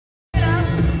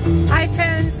Hi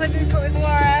friends, Living Foot with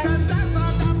Laura.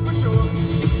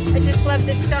 I just love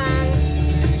this song.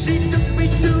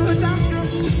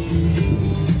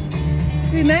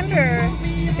 Remember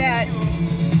that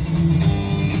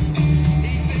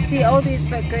the oldies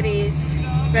but goodies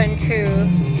run true.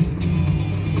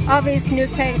 All these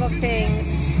newfangled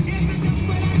things,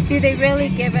 do they really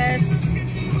give us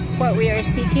what we are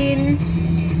seeking?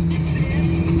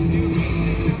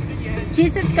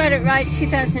 Jesus got it right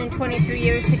 2023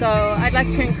 years ago. I'd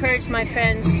like to encourage my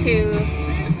friends to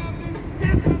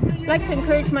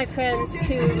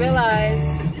realize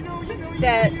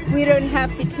that we don't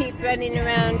have to keep running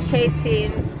around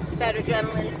chasing that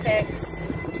adrenaline fix.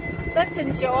 Let's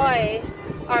enjoy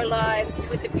our lives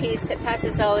with the peace that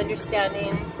passes all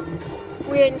understanding.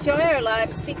 We enjoy our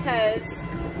lives because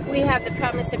we have the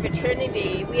promise of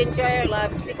eternity. We enjoy our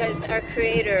lives because our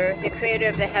Creator, the Creator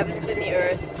of the heavens and the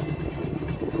earth,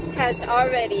 has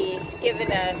already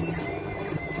given us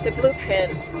the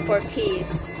blueprint for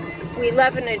peace. We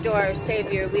love and adore our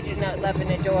Savior. We do not love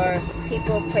and adore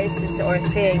people, places, or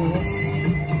things.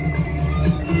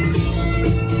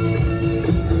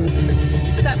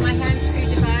 Got my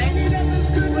hands-free device.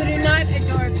 We do not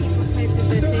adore people, places,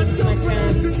 or things, my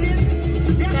friends.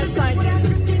 That's like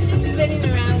spinning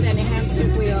around on a hamster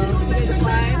wheel. Because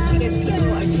why? Because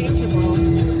people are changeable.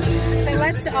 So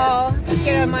let's all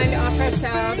get our mind off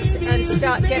ourselves and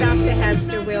get off the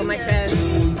hamster wheel, my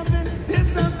friends.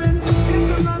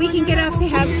 We can get off the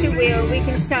hamster wheel. We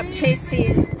can stop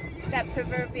chasing that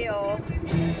proverbial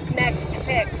next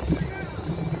fix.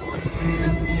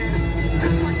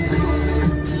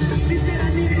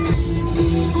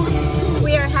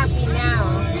 We are happy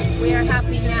now. We are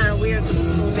happy now. We are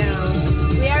peaceful now.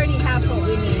 We already have what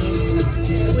we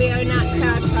need. We are not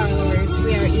crowd followers.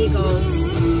 We are eagles.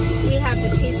 We have the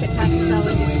peace that passes all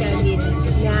understanding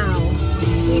now.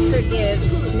 We forgive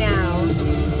now.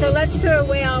 So let's throw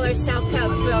away all our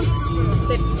self-help books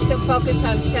that so focus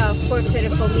on self, poor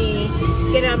pitiful me,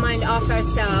 get our mind off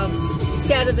ourselves,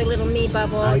 stay out of the little me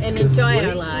bubble, and enjoy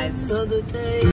our lives.